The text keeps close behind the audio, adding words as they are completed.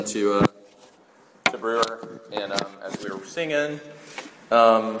to Brewer, and as we were singing,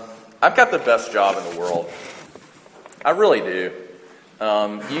 I've got the best job in the world. I really do.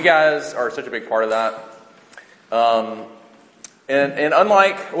 You guys are such a big part of that. And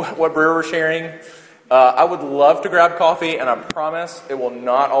unlike what Brewer was sharing, I would love to grab coffee, and I promise it will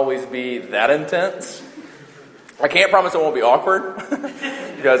not always be that intense. I can't promise it won't be awkward,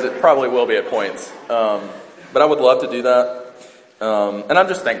 because it probably will be at points. But I would love to do that. And I'm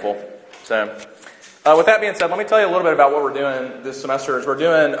just thankful. So, with that being said, let me tell you a little bit about what we're doing this semester. We're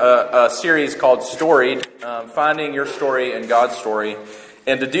doing a series called Storied, Finding Your Story in God's Story.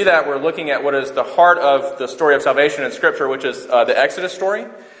 And to do that, we're looking at what is the heart of the story of salvation in Scripture, which is the Exodus story.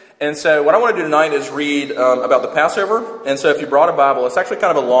 And so what I want to do tonight is read about the Passover. And so if you brought a Bible, it's actually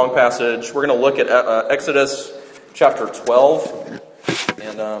kind of a long passage. We're going to look at Exodus chapter 12.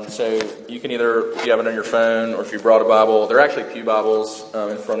 And so you can either, if you have it on your phone or if you brought a Bible, they're actually pew Bibles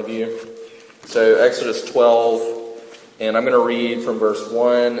in front of you. So Exodus 12, and I'm going to read from verse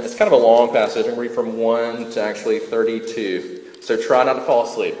 1. It's kind of a long passage. I'm going to read from 1 to actually 32. So try not to fall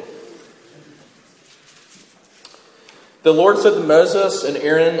asleep. The Lord said to Moses and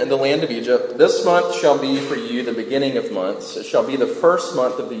Aaron in the land of Egypt, "This month shall be for you the beginning of months. It shall be the first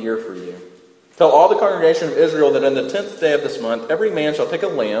month of the year for you. Tell all the congregation of Israel that in the 10th day of this month, every man shall take a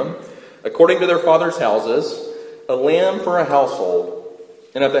lamb, according to their fathers' houses, a lamb for a household.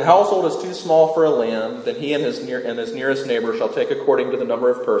 And if the household is too small for a lamb, then he and his nearest neighbor shall take according to the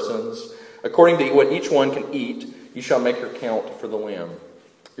number of persons. According to what each one can eat, you shall make your count for the lamb.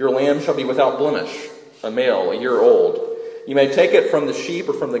 Your lamb shall be without blemish, a male, a year old. You may take it from the sheep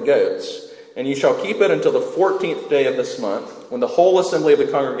or from the goats, and you shall keep it until the 14th day of this month, when the whole assembly of the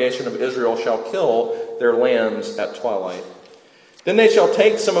congregation of Israel shall kill their lambs at twilight. Then they shall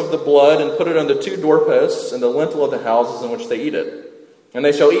take some of the blood and put it on the 2 doorposts and the lintel of the houses in which they eat it. And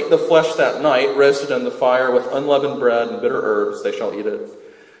they shall eat the flesh that night, roasted on the fire with unleavened bread and bitter herbs, they shall eat it.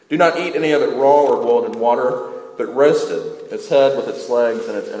 Do not eat any of it raw or boiled in water, but roasted, its head with its legs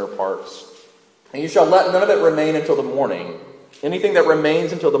and its inner parts. And you shall let none of it remain until the morning. Anything that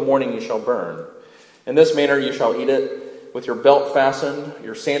remains until the morning you shall burn. In this manner you shall eat it, with your belt fastened,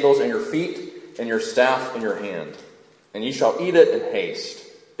 your sandals in your feet, and your staff in your hand. And you shall eat it in haste.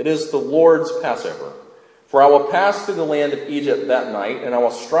 It is the Lord's Passover. For I will pass through the land of Egypt that night, and I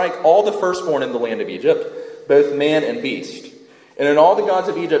will strike all the firstborn in the land of Egypt, both man and beast. And in all the gods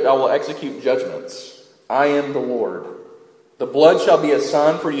of Egypt I will execute judgments. I am the Lord. The blood shall be a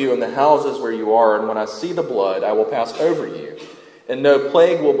sign for you in the houses where you are, and when I see the blood, I will pass over you, and no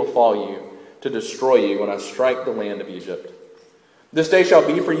plague will befall you to destroy you when I strike the land of Egypt. This day shall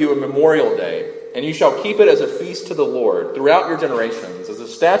be for you a memorial day, and you shall keep it as a feast to the Lord throughout your generations. As a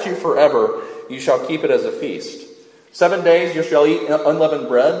statute forever, you shall keep it as a feast. 7 days you shall eat unleavened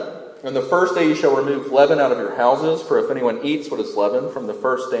bread. On the first day you shall remove leaven out of your houses, for if anyone eats what is leavened from the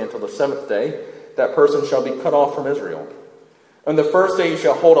first day until the 7th day, that person shall be cut off from Israel. On the first day you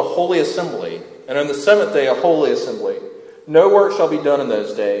shall hold a holy assembly, and on the 7th day a holy assembly. No work shall be done in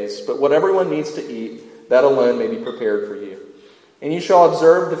those days, but what everyone needs to eat, that alone may be prepared for you. And you shall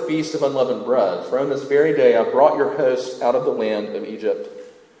observe the feast of unleavened bread, for on this very day I brought your hosts out of the land of Egypt.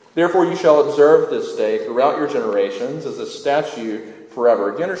 Therefore you shall observe this day throughout your generations as a statute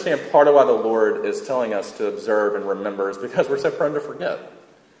forever." Do you understand part of why the Lord is telling us to observe and remember is because we're so prone to forget.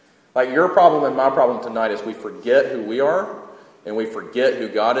 Like your problem and my problem tonight is we forget who we are, and we forget who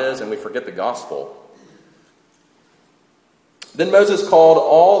God is, and we forget the gospel. Then Moses called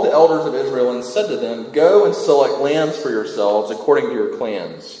all the elders of Israel and said to them, "Go and select lambs for yourselves according to your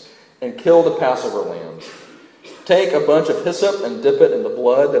clans, and kill the Passover lambs. Take a bunch of hyssop and dip it in the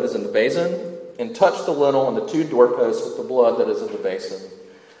blood that is in the basin, and touch the lintel and the 2 doorposts with the blood that is in the basin.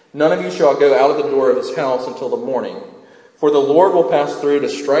 None of you shall go out of the door of his house until the morning. For the Lord will pass through to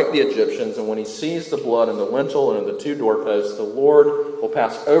strike the Egyptians, and when he sees the blood in the lintel and in the 2 doorposts, the Lord will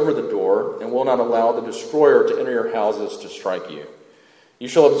pass over the door and will not allow the destroyer to enter your houses to strike you. You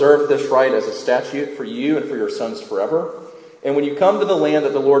shall observe this rite as a statute for you and for your sons forever. And when you come to the land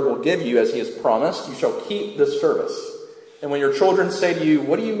that the Lord will give you, as he has promised, you shall keep this service. And when your children say to you,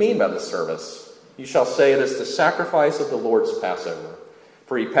 'What do you mean by this service?' you shall say, 'It is the sacrifice of the Lord's Passover.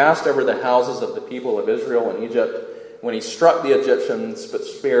 For he passed over the houses of the people of Israel in Egypt, when he struck the Egyptians, but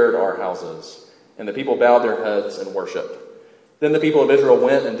spared our houses.' And the people bowed their heads and worshipped. Then the people of Israel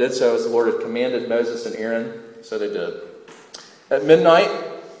went and did so as the Lord had commanded Moses and Aaron, so they did. At midnight,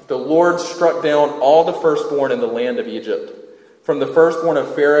 the Lord struck down all the firstborn in the land of Egypt, from the firstborn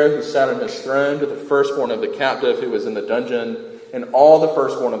of Pharaoh who sat on his throne to the firstborn of the captive who was in the dungeon, and all the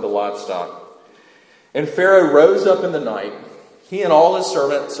firstborn of the livestock. And Pharaoh rose up in the night, he and all his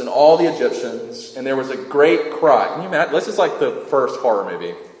servants and all the Egyptians, and there was a great cry. Can you imagine? This is like the first horror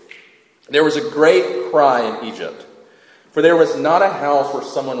movie. There was a great cry in Egypt, for there was not a house where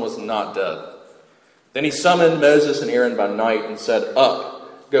someone was not dead. Then he summoned Moses and Aaron by night and said,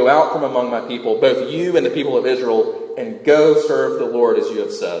 "Up, go out from among my people, both you and the people of Israel, and go serve the Lord as you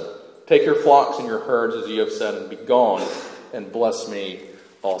have said. Take your flocks and your herds as you have said, and be gone, and bless me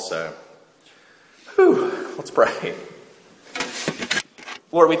also." Whew, let's pray.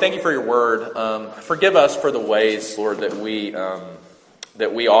 Lord, we thank you for your word. Forgive us for the ways, Lord, that we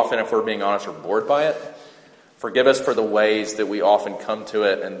often, if we're being honest, are bored by it. Forgive us for the ways that we often come to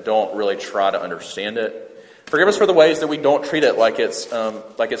it and don't really try to understand it. Forgive us for the ways that we don't treat it like it's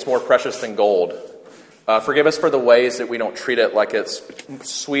more precious than gold. Forgive us for the ways that we don't treat it like it's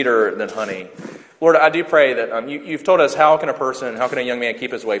sweeter than honey. Lord, I do pray that you've told us how can a young man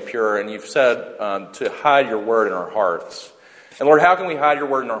keep his way pure, and you've said to hide your word in our hearts. And Lord, how can we hide your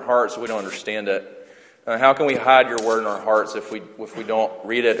word in our hearts if we don't understand it? How can we hide your word in our hearts if we don't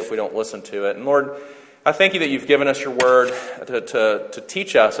read it, if we don't listen to it? And Lord, I thank you that you've given us your word to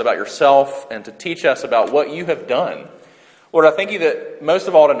teach us about yourself and to teach us about what you have done. Lord, I thank you that most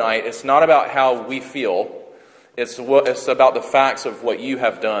of all tonight, it's not about how we feel. It's about the facts of what you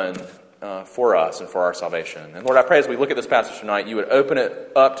have done for us and for our salvation. And Lord, I pray as we look at this passage tonight, you would open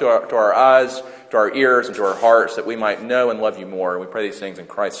it up to our eyes, to our ears, and to our hearts, that we might know and love you more. We pray these things in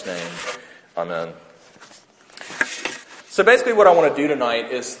Christ's name. Amen. So basically what I want to do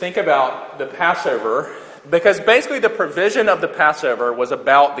tonight is think about the Passover, because basically the provision of the Passover was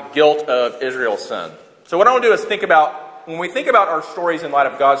about the guilt of Israel's sin. So what I want to do is think about, when we think about our stories in light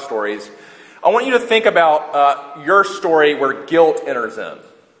of God's stories, I want you to think about your story where guilt enters in.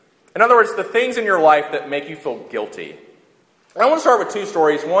 In other words, the things in your life that make you feel guilty. And I want to start with two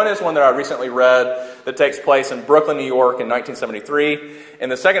stories. One is one that I recently read that takes place in Brooklyn, New York in 1973.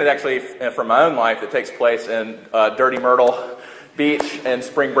 And the second is actually from my own life that takes place in Dirty Myrtle Beach and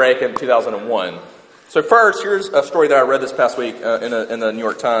spring break in 2001. So first, here's a story that I read this past week in the New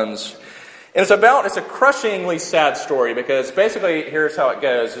York Times. And it's a crushingly sad story, because basically here's how it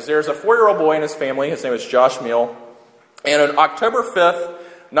goes. Is there's a 4-year-old boy in his family. His name is Josh Meal. And on October 5th,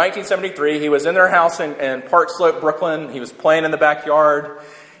 1973, he was in their house in Park Slope, Brooklyn. He was playing in the backyard,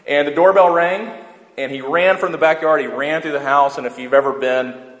 and the doorbell rang, and he ran from the backyard. He ran through the house, and if you've ever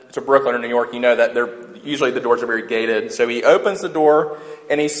been to Brooklyn or New York, you know that usually the doors are very gated. So he opens the door,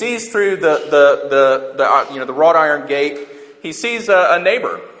 and he sees through the wrought iron gate. He sees a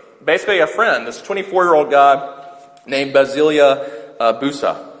neighbor, basically a friend, this 24-year-old guy named Basilia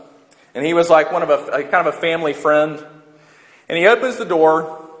Busa, and he was like kind of a family friend. And he opens the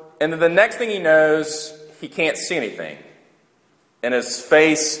door, and then the next thing he knows, he can't see anything. And his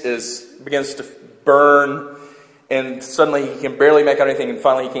face begins to burn, and suddenly he can barely make out anything, and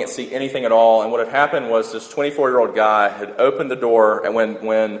finally he can't see anything at all. And what had happened was this 24-year-old guy had opened the door, and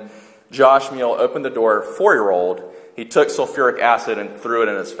when Josh Meal opened the door, 4-year-old, he took sulfuric acid and threw it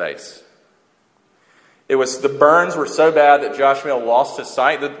in his face. The burns were so bad that Josh Meal lost his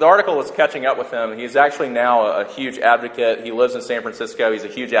sight. The article was catching up with him. He's actually now a huge advocate. He lives in San Francisco. He's a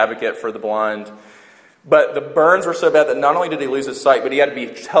huge advocate for the blind. But the burns were so bad that not only did he lose his sight, but he had to be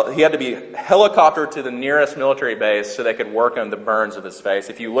helicoptered to the nearest military base so they could work on the burns of his face.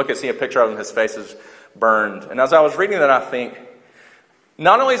 If you look and see a picture of him, his face is burned. And as I was reading that, I think,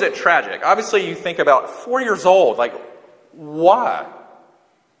 not only is it tragic, obviously you think about 4 years old, like, why?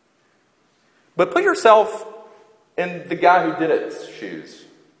 But put yourself in the guy who did it's shoes.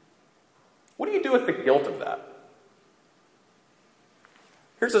 What do you do with the guilt of that?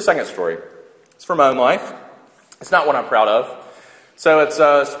 Here's the second story. It's from my own life. It's not one I'm proud of. So it's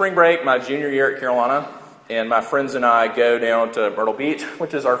spring break, my junior year at Carolina, and my friends and I go down to Myrtle Beach,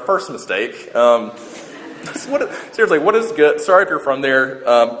 which is our first mistake. Seriously, what is good? Sorry if you're from there.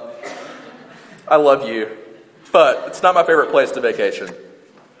 I love you, but it's not my favorite place to vacation.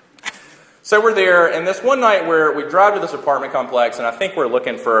 So we're there, and this one night where we drive to this apartment complex, and I think we're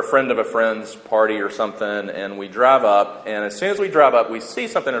looking for a friend of a friend's party or something, and we drive up, and as soon as we drive up, we see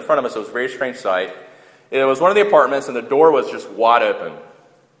something in front of us. It was a very strange sight. It was one of the apartments, and the door was just wide open.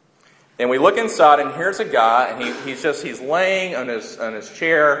 And we look inside, and here's a guy, and he's laying on his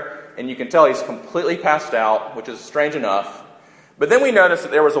chair, and you can tell he's completely passed out, which is strange enough. But then we noticed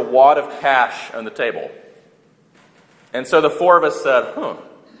that there was a wad of cash on the table. And so the four of us said,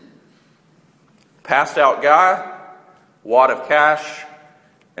 passed out guy, wad of cash,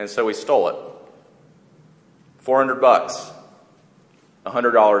 and so we stole it. $400,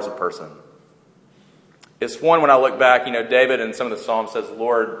 $100 a person. It's one when I look back, David in some of the Psalms says,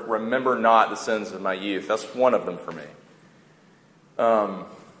 Lord, remember not the sins of my youth. That's one of them for me.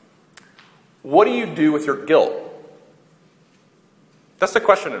 What do you do with your guilt? That's the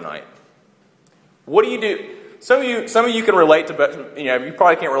question tonight. What do you do? Some of you can relate to, but you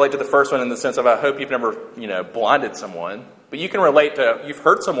probably can't relate to the first one in the sense of I hope you've never blinded someone, but you can relate to you've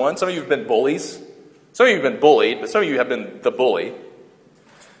hurt someone. Some of you have been bullies. Some of you have been bullied, but some of you have been the bully.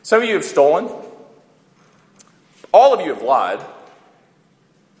 Some of you have stolen. All of you have lied.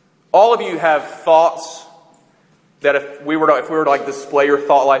 All of you have thoughts that if we were to like display your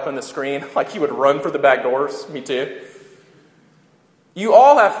thought life on the screen, like you would run for the back doors. Me too. You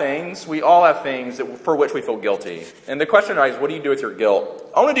all have things. We all have things for which we feel guilty. And the question is, what do you do with your guilt?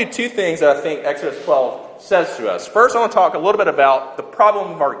 I want to do two things that I think Exodus 12 says to us. First, I want to talk a little bit about the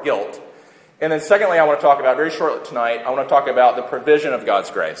problem of our guilt. And then secondly, I want to talk about, very shortly tonight, I want to talk about the provision of God's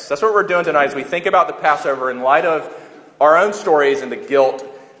grace. That's what we're doing tonight as we think about the Passover in light of our own stories and the guilt,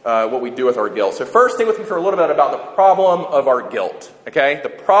 what we do with our guilt. So first, think with me for a little bit about the problem of our guilt. Okay? The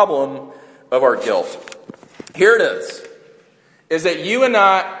problem of our guilt. Here it is that you and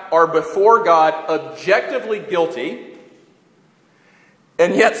I are before God objectively guilty,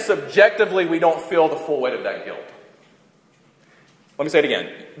 and yet subjectively we don't feel the full weight of that guilt. Let me say it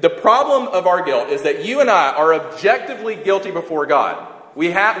again. The problem of our guilt is that you and I are objectively guilty before God.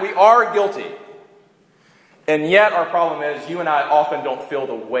 We are guilty. And yet our problem is you and I often don't feel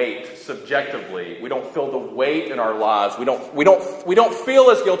the weight subjectively. We don't feel the weight in our lives. We don't feel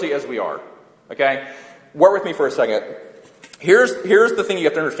as guilty as we are. Okay? Work with me for a second. Here's the thing you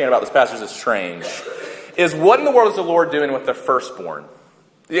have to understand about this passage that's strange. Is what in the world is the Lord doing with the firstborn?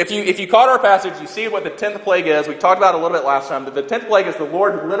 If you caught our passage, you see what the 10th plague is. We talked about it a little bit last time. But the 10th plague is the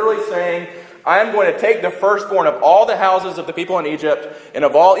Lord literally saying, I am going to take the firstborn of all the houses of the people in Egypt and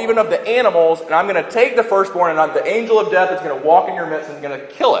even of the animals, and I'm going to take the firstborn, and the angel of death is going to walk in your midst and is going to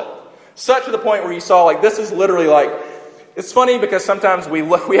kill it. Such to the point where you saw, this is literally it's funny because sometimes we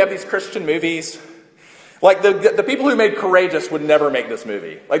have these Christian movies. The people who made Courageous would never make this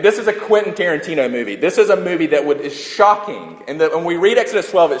movie. This is a Quentin Tarantino movie. This is a movie that is shocking. And when we read Exodus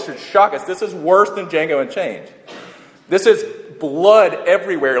 12, it should shock us. This is worse than Django Unchained. This is blood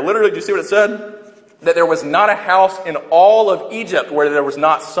everywhere. Literally, do you see what it said? That there was not a house in all of Egypt where there was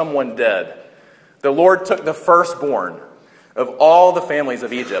not someone dead. The Lord took the firstborn of all the families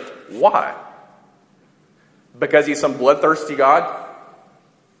of Egypt. Why? Because he's some bloodthirsty God?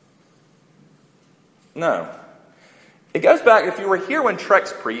 No. It goes back, if you were here when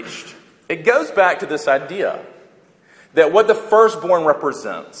Trex preached, it goes back to this idea that what the firstborn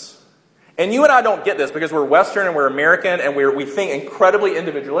represents. And you and I don't get this because we're Western and we're American and we think incredibly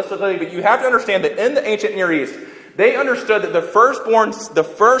individualistically, but you have to understand that in the ancient Near East, they understood that the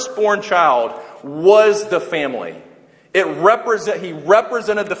firstborn child was the family. He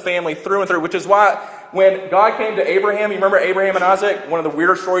represented the family through and through, which is why when God came to Abraham, you remember Abraham and Isaac, one of the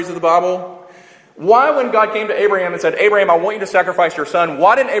weirder stories of the Bible? Why, when God came to Abraham and said, Abraham, I want you to sacrifice your son,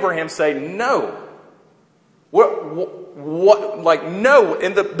 why didn't Abraham say no? No.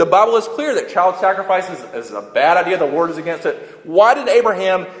 And the Bible is clear that child sacrifice is a bad idea. The Lord is against it. Why did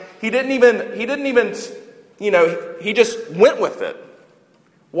Abraham, he just went with it.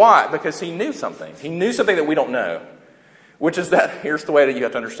 Why? Because he knew something. He knew something that we don't know. Which is that, here's the way that you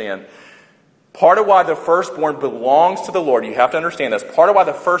have to understand. Part of why the firstborn belongs to the Lord, you have to understand this, part of why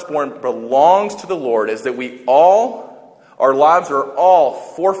the firstborn belongs to the Lord is that our lives are all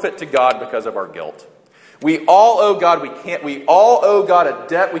forfeit to God because of our guilt. We all owe God a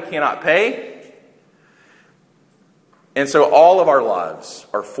debt we cannot pay. And so all of our lives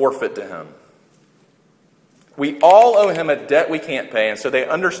are forfeit to Him. We all owe Him a debt we can't pay, and so they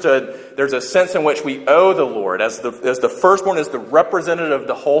understood there's a sense in which we owe the Lord. As the firstborn is the representative of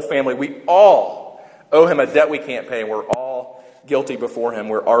the whole family, we all owe Him a debt we can't pay, and we're all guilty before Him,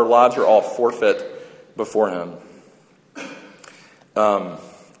 where our lives are all forfeit before Him.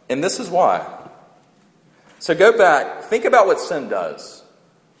 And this is why. So go back, think about what sin does.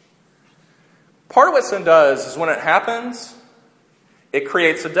 Part of what sin does is when it happens, it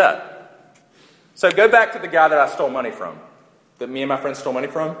creates a debt. So go back to the guy that I stole money from, that me and my friends stole money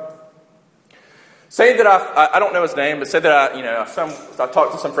from. Say that I don't know his name, but say that I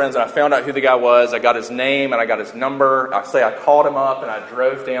talked to some friends and I found out who the guy was. I got his name and I got his number. I called him up and I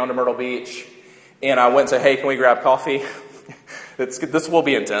drove down to Myrtle Beach and I went and said, hey, can we grab coffee? This will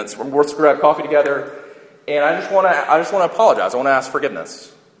be intense. We're going to grab coffee together. And I just want to apologize. I want to ask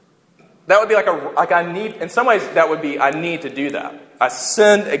forgiveness. That would be I need, in some ways that would be, I need to do that. I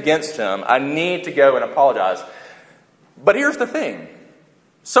sinned against him. I need to go and apologize. But here's the thing.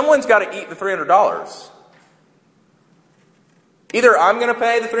 Someone's got to eat the $300. Either I'm going to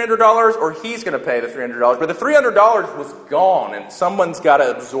pay the $300 or he's going to pay the $300. But the $300 was gone, and someone's got to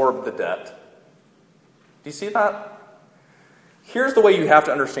absorb the debt. Do you see that? Here's the way you have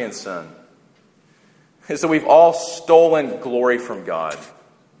to understand sin. Is that we've all stolen glory from God.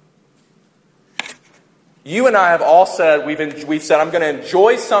 You and I have all said, we've said, I'm going to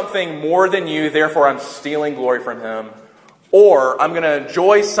enjoy something more than you, therefore I'm stealing glory from him. Or I'm going to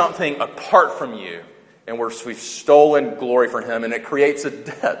enjoy something apart from you, and we've stolen glory from him, and it creates a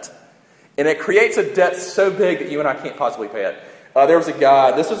debt. And it creates a debt so big that you and I can't possibly pay it. There was a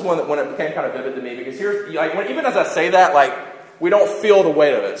guy, this is when it became kind of vivid to me, because even as I say that, we don't feel the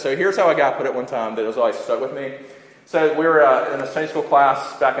weight of it. So here's how a guy put it one time that has always stuck with me. So we were in a Sunday school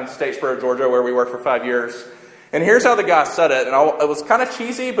class back in Statesboro, Georgia, where we worked for 5 years. And here's how the guy said it. And it was kind of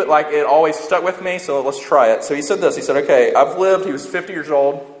cheesy, but it always stuck with me, so let's try it. So he said this. He said, okay, he was 50 years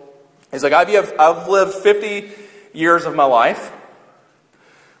old. He's like, I've lived 50 years of my life.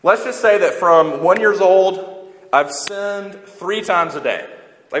 Let's just say that from 1 year old, I've sinned 3 times a day.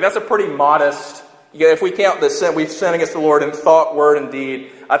 That's a pretty modest... if we count the sin, we've sinned against the Lord in thought, word, and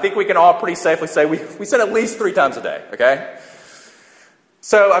deed. I think we can all pretty safely say we sin at least 3 times a day, okay?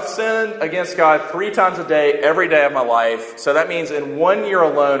 So I've sinned against God 3 times a day, every day of my life. So that means in 1 year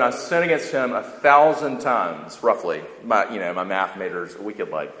alone, I sinned against him 1,000 times, roughly. My math majors, we could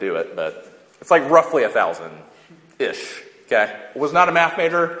do it, but it's roughly 1,000-ish, okay? Was not a math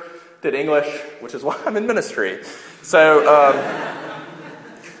major, did English, which is why I'm in ministry. So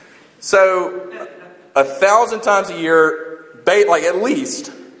 1,000 times a year, at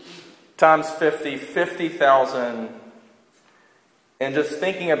least, times 50,000. And just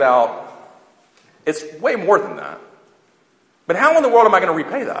thinking about, it's way more than that. But how in the world am I going to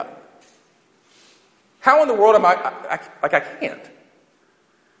repay that? How in the world am I can't.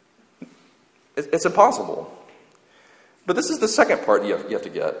 It's impossible. But this is the second part you have to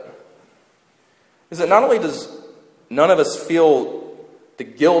get. Is that not only does none of us feel the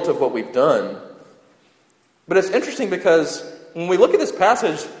guilt of what we've done, but it's interesting because when we look at this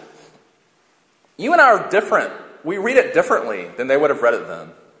passage, you and I are different. We read it differently than they would have read it then.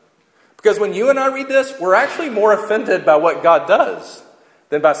 Because when you and I read this, we're actually more offended by what God does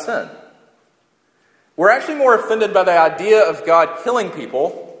than by sin. We're actually more offended by the idea of God killing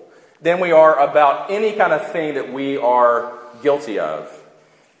people than we are about any kind of thing that we are guilty of.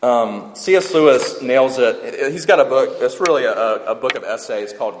 C.S. Lewis nails it. He's got a book. It's really a book of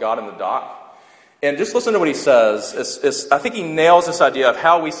essays called God in the Dock. And just listen to what he says. I think he nails this idea of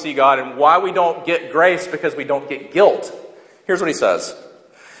how we see God and why we don't get grace because we don't get guilt. Here's what he says.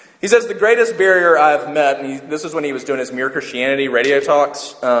 He says, the greatest barrier I've met, and this is when he was doing his Mere Christianity radio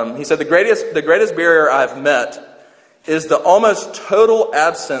talks. He said, the greatest barrier I've met is the almost total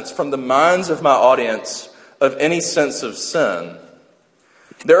absence from the minds of my audience of any sense of sin.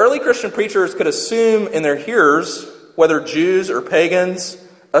 The early Christian preachers could assume in their hearers, whether Jews or pagans,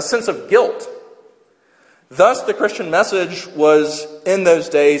 a sense of guilt. Thus, the Christian message was, in those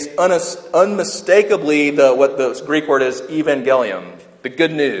days, unmistakably what the Greek word is, evangelium, the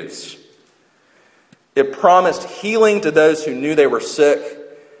good news. It promised healing to those who knew they were sick,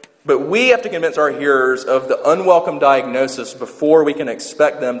 but we have to convince our hearers of the unwelcome diagnosis before we can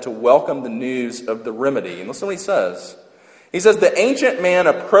expect them to welcome the news of the remedy. And listen to what he says. He says, the ancient man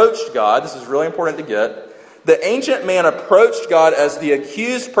approached God. This is really important to get. The ancient man approached God as the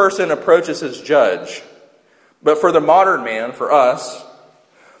accused person approaches his judge. But for the modern man, for us,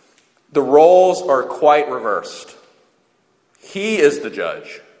 the roles are quite reversed. He is the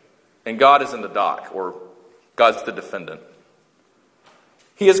judge, and God is in the dock, or God's the defendant.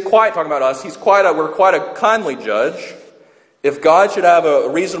 He is quite, talking about us, we're quite a kindly judge. If God should have a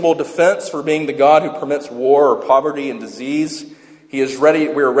reasonable defense for being the God who permits war or poverty and disease, we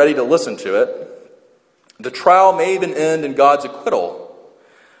are ready to listen to it. The trial may even end in God's acquittal.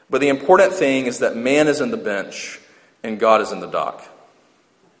 But the important thing is that man is in the bench and God is in the dock.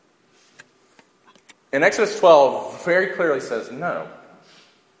 And Exodus 12 very clearly says no.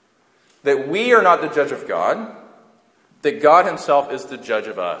 That we are not the judge of God. That God himself is the judge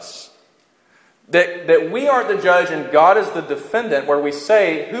of us. That we aren't the judge and God is the defendant, where we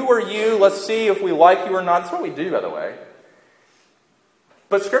say, who are you? Let's see if we like you or not. That's what we do, by the way.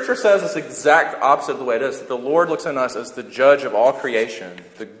 But Scripture says it's the exact opposite of the way it is. That the Lord looks on us as the judge of all creation,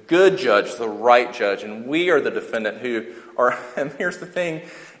 the good judge, the right judge, and we are the defendant who are, and here's the thing,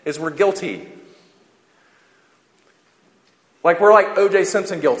 is we're guilty. We're like O.J.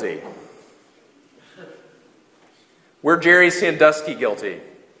 Simpson guilty. We're Jerry Sandusky guilty.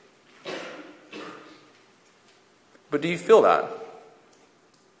 But do you feel that?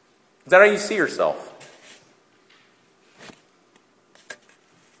 Is that how you see yourself?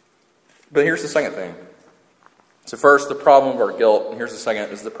 But here's the second thing. So first, the problem of our guilt, and here's the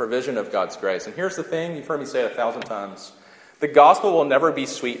second, is the provision of God's grace. And here's the thing, you've heard me say it 1,000 times. The gospel will never be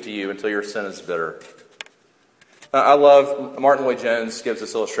sweet to you until your sin is bitter. I love, Martin Lloyd-Jones gives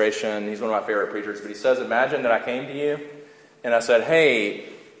this illustration. He's one of my favorite preachers, but he says, imagine that I came to you and I said, hey,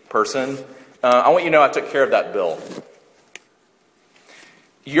 person, I want you to know I took care of that bill.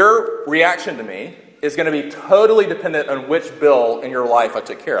 Your reaction to me is going to be totally dependent on which bill in your life I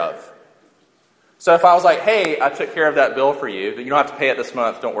took care of. So if I was like, hey, I took care of that bill for you, but you don't have to pay it this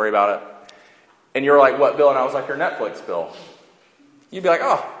month, don't worry about it. And you're like, what bill? And I was like, your Netflix bill. You'd be like,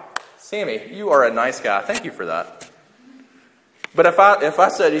 oh, Sammy, you are a nice guy. Thank you for that. But if I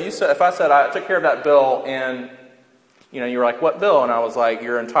said I took care of that bill and you were like, what bill? And I was like,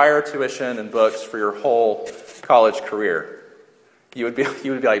 your entire tuition and books for your whole college career. You would be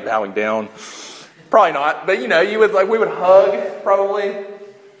like bowing down. Probably not, but we would hug probably.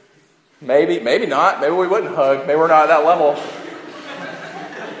 Maybe not. Maybe we wouldn't hug. Maybe we're not at that level.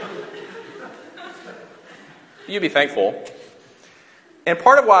 You'd be thankful. And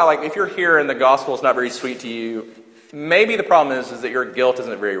part of why, if you're here and the gospel is not very sweet to you, maybe the problem is that your guilt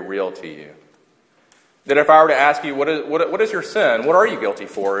isn't very real to you. That if I were to ask you, what is your sin? What are you guilty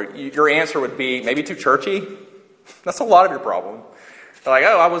for? Your answer would be, maybe too churchy. That's a lot of your problem. Like,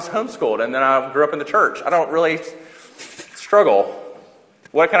 I was homeschooled and then I grew up in the church. I don't really struggle.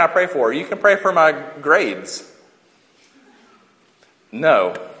 What can I pray for? You can pray for my grades.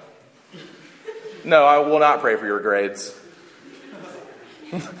 No, I will not pray for your grades.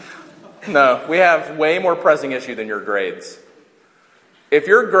 No, we have way more pressing issue than your grades. If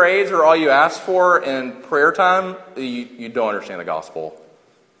your grades are all you ask for in prayer time, you don't understand the gospel.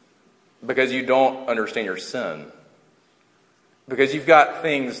 Because you don't understand your sin. Because you've got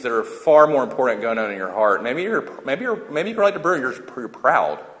things that are far more important going on in your heart. Maybe you're like the bird, you're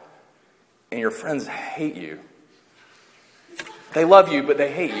proud. And your friends hate you. They love you, but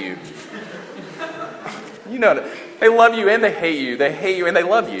they hate you. You know that. They love you and they hate you. They hate you and they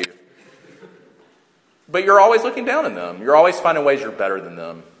love you. But you're always looking down on them. You're always finding ways you're better than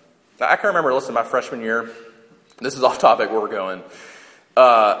them. Now, I can remember, listen, my freshman year. This is off topic where we're going.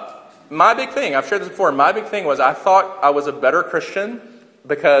 My big thing, I've shared this before, my big thing was I thought I was a better Christian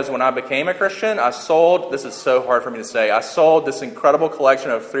because when I became a Christian, I sold, this is so hard for me to say, I sold this incredible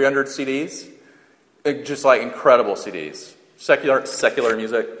collection of 300 CDs, just like incredible CDs, secular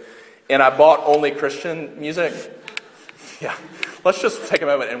music, and I bought only Christian music. Yeah, let's just take a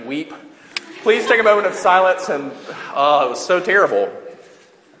moment and weep. Please take a moment of silence, and it was so terrible.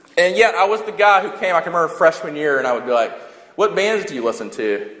 And yet I was the guy who came, I can remember freshman year, and I would be like, what bands do you listen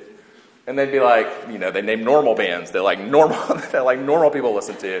to? And they'd be like, they name normal bands that normal people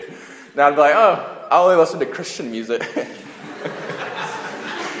listen to. And I'd be like, oh, I only listen to Christian music.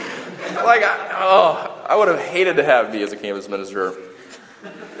 I would have hated to have me as a campus minister.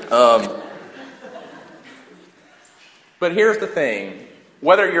 But here's the thing.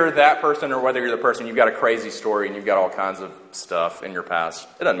 Whether you're that person or whether you're the person, you've got a crazy story and you've got all kinds of stuff in your past.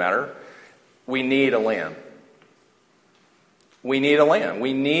 It doesn't matter. We need a lamb. We need a lamb.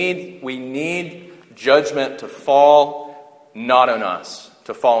 We need judgment to fall not on us,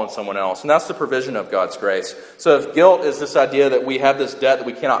 to fall on someone else. And that's the provision of God's grace. So if guilt is this idea that we have this debt that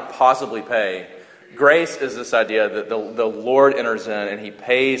we cannot possibly pay, grace is this idea that the Lord enters in and He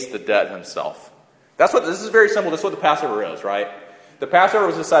pays the debt Himself. This is very simple. This is what the Passover is, right? The Passover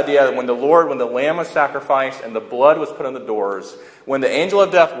was this idea that when the lamb was sacrificed and the blood was put on the doors, when the angel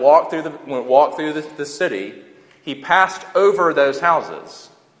of death walked through the city, He passed over those houses.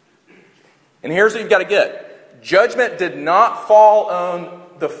 And here's what you've got to get. Judgment did not fall on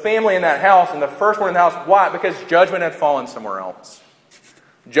the family in that house and the first one in the house. Why? Because judgment had fallen somewhere else.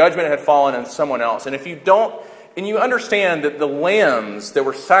 Judgment had fallen on someone else. And if you don't, and you understand that the lambs that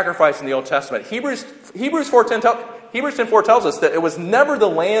were sacrificed in the Old Testament, Hebrews 10:4 tells us that it was never the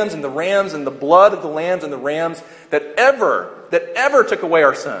lambs and the rams and the blood of the lambs and the rams that ever took away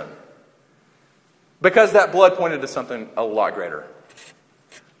our sin. Because that blood pointed to something a lot greater.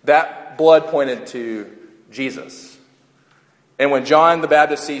 That blood pointed to Jesus. And when John the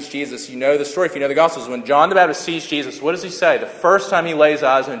Baptist sees Jesus, you know the story, if you know the Gospels, when John the Baptist sees Jesus, what does he say? The first time he lays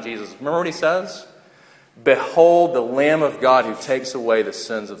eyes on Jesus, remember what he says? Behold the Lamb of God who takes away the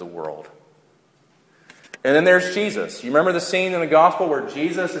sins of the world. And then there's Jesus. You remember the scene in the Gospel where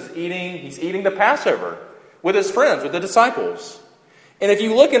Jesus is eating the Passover with his friends, with the disciples. And if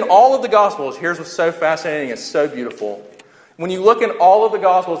you look in all of the Gospels, here's what's so fascinating, it's so beautiful. When you look in all of the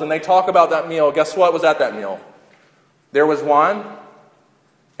Gospels and they talk about that meal, guess what was at that meal? There was wine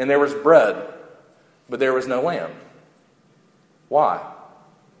and there was bread, but there was no lamb. Why?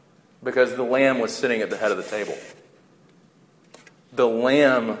 Because the Lamb was sitting at the head of the table. The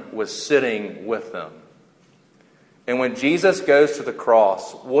Lamb was sitting with them. And when Jesus goes to the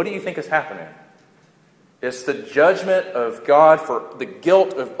cross, what do you think is happening? It's the judgment of God for the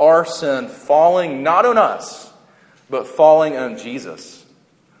guilt of our sin falling not on us, but falling on Jesus.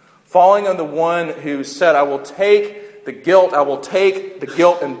 Falling on the one who said, I will take the guilt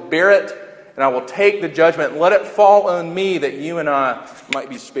and bear it, and I will take the judgment and let it fall on me that you and I might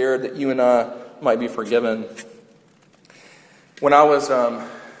be spared, that you and I might be forgiven. When I was,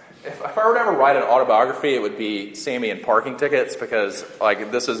 if I were to ever write an autobiography, it would be Sammy and parking tickets, because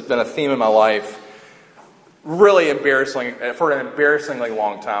this has been a theme in my life. Really embarrassing, for an embarrassingly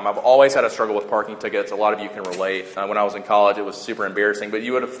long time. I've always had a struggle with parking tickets. A lot of you can relate. When I was in college, it was super embarrassing. But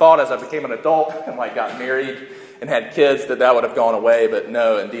you would have thought as I became an adult and got married and had kids that would have gone away. But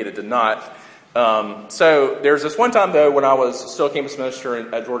no, indeed it did not. So there's this one time, though, when I was still a campus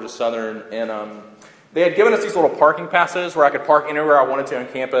minister at Georgia Southern. And they had given us these little parking passes where I could park anywhere I wanted to on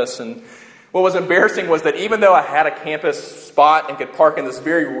campus. And what was embarrassing was that even though I had a campus spot and could park in this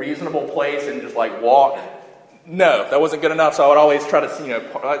very reasonable place and just walk, no, that wasn't good enough. So I would always try to,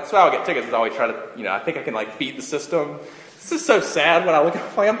 that's how I would get tickets. Is I always try to, I think I can beat the system. This is so sad when I look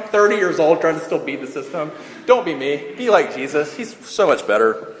at I'm 30 years old trying to still beat the system. Don't be me. Be like Jesus. He's so much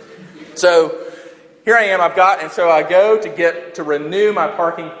better. So here I am. So I go to renew my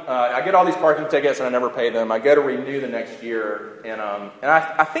parking. I get all these parking tickets and I never pay them. I go to renew the next year, and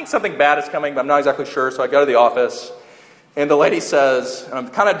I think something bad is coming, but I'm not exactly sure. So I go to the office, and the lady says, and I'm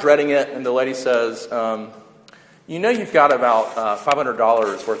kind of dreading it, and the lady says, you've got about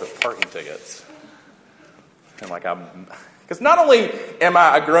 $500 worth of parking tickets. And because not only am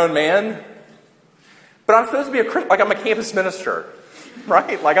I a grown man, but I'm supposed to be I'm a campus minister,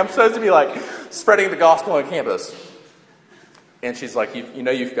 right? I'm supposed to be spreading the gospel on campus. And she's like,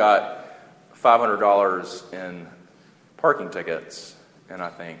 you've got $500 in parking tickets. And I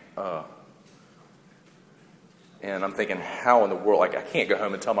think, oh. And I'm thinking, how in the world? I can't go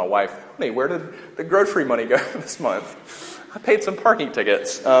home and tell my wife, honey, where did the grocery money go this month? I paid some parking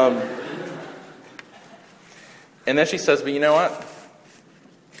tickets. And then she says, but you know what?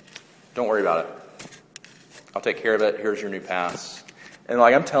 Don't worry about it. I'll take care of it. Here's your new pass. And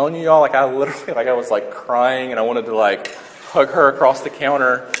I'm telling you, y'all, I literally, I was crying, and I wanted to hug her across the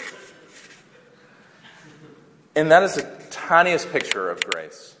counter. And that is the tiniest picture of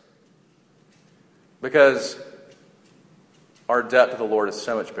grace. Because our debt to the Lord is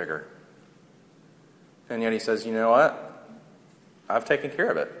so much bigger. And yet he says, you know what? I've taken care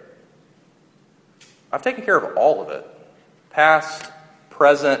of it. I've taken care of all of it. Past,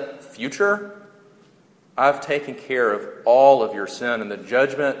 present, future. I've taken care of all of your sin, and the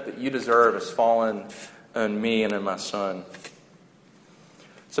judgment that you deserve has fallen on me and on my son.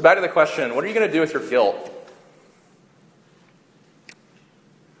 So back to the question, what are you going to do with your guilt?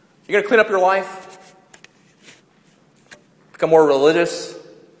 You going to clean up your life? Become more religious?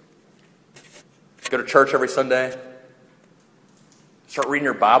 Go to church every Sunday? Start reading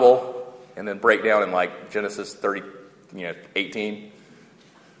your Bible and then break down in Genesis 18?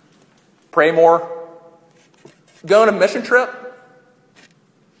 Pray more? Go on a mission trip?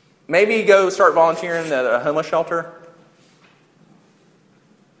 Maybe go start volunteering at a homeless shelter?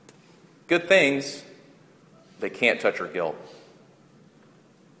 Good things, they can't touch your guilt.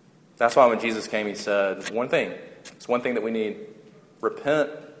 That's why when Jesus came, he said, one thing. It's one thing that we need.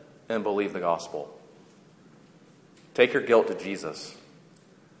 Repent and believe the gospel. Take your guilt to Jesus.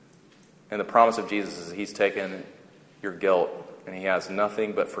 And the promise of Jesus is he's taken your guilt, and he has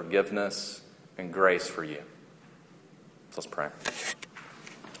nothing but forgiveness and grace for you. So let's pray.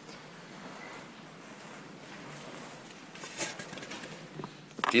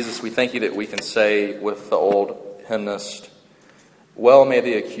 Jesus, we thank you that we can say with the old hymnist, well may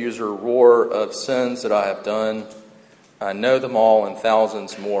the accuser roar of sins that I have done. I know them all and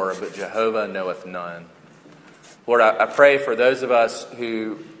thousands more, but Jehovah knoweth none. Lord, I pray for those of us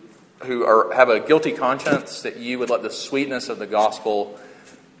who have a guilty conscience, that you would let the sweetness of the gospel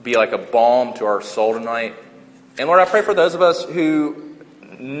be like a balm to our soul tonight. And Lord, I pray for those of us who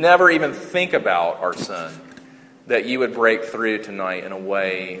never even think about our sin, that you would break through tonight in a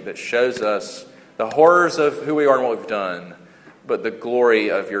way that shows us the horrors of who we are and what we've done, but the glory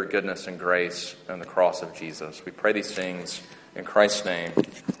of your goodness and grace and the cross of Jesus. We pray these things in Christ's name.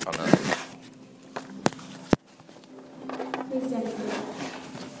 Amen. Please stand.